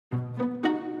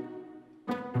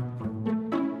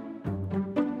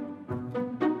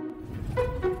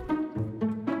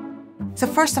So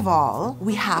first of all,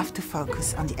 we have to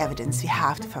focus on the evidence, we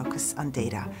have to focus on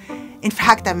data. In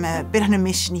fact, I'm a bit on a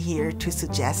mission here to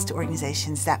suggest to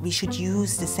organizations that we should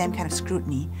use the same kind of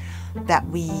scrutiny that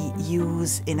we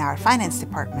use in our finance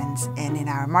departments and in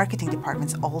our marketing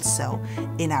departments, also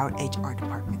in our HR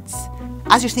departments.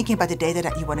 As you're thinking about the data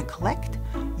that you want to collect,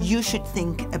 you should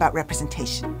think about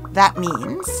representation. That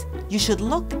means you should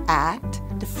look at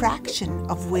the fraction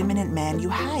of women and men you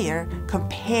hire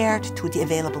compared to the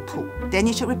available pool. Then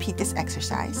you should repeat this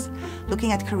exercise,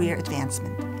 looking at career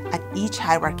advancement. At each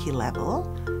hierarchy level,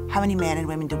 how many men and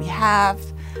women do we have?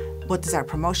 What does our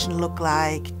promotion look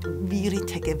like? Really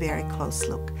take a very close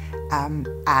look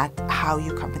at how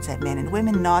you compensate men and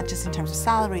women, not just in terms of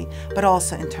salary, but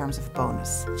also in terms of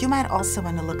bonus. You might also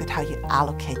want to look at how you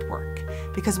allocate work,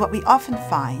 because what we often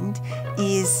find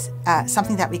is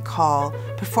something that we call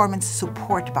performance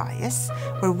support bias,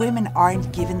 where women aren't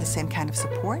given the same kind of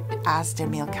support as their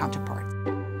male counterparts.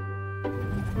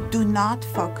 Do not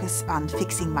focus on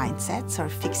fixing mindsets or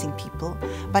fixing people,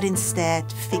 but instead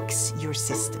fix your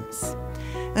systems.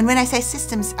 And when I say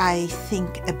systems, I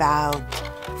think about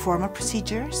formal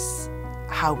procedures,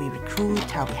 how we recruit,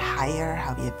 how we hire,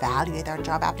 how we evaluate our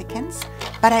job applicants.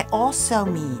 But I also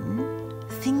mean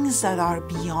things that are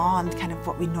beyond kind of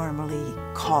what we normally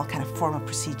call kind of formal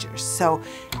procedures. So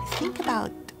think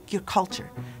about your culture,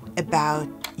 about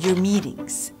your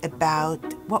meetings, about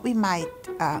what we might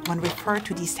want to refer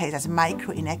to these days as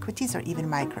micro inequities or even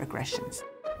microaggressions.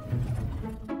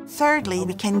 Thirdly,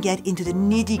 we can get into the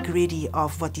nitty-gritty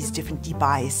of what these different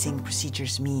debiasing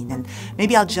procedures mean, and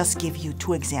maybe I'll just give you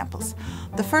two examples.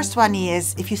 The first one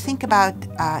is, if you think about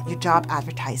your job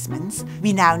advertisements,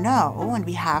 we now know, and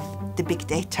we have the big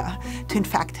data to in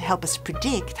fact help us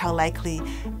predict how likely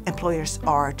employers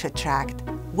are to attract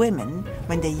women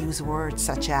when they use words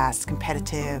such as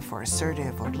competitive or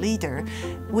assertive or leader,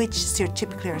 which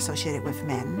stereotypically are associated with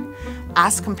men,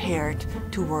 as compared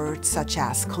to words such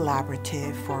as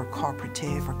collaborative or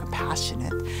cooperative or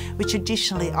compassionate, which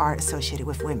traditionally are associated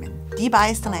with women.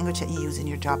 Debias the language that you use in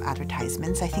your job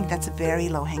advertisements. I think that's a very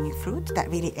low-hanging fruit that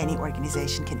really any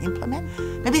organization can implement.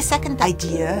 Maybe a second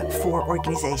idea for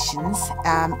organizations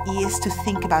is to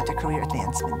think about their career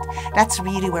advancement. That's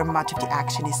really where much of the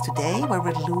action is today, where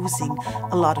we're losing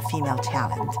a lot of female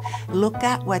talent. Look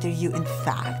at whether you in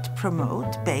fact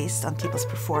promote based on people's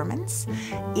performance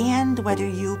and whether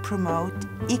you promote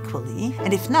equally.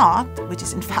 And if not, which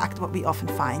is in fact what we often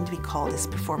find, we call this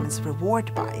performance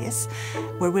reward bias,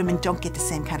 where women don't get the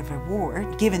same kind of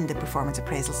reward given the performance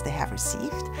appraisals they have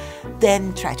received,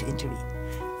 then try to intervene.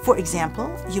 For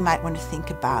example, you might want to think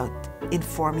about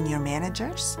informing your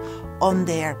managers on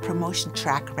their promotion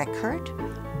track record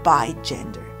by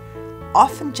gender.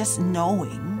 Often just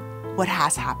knowing what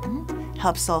has happened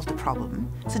helps solve the problem,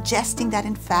 suggesting that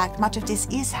in fact much of this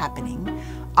is happening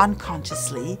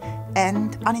unconsciously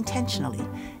and unintentionally.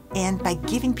 And by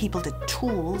giving people the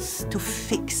tools to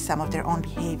fix some of their own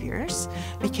behaviors,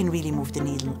 we can really move the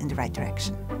needle in the right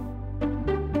direction.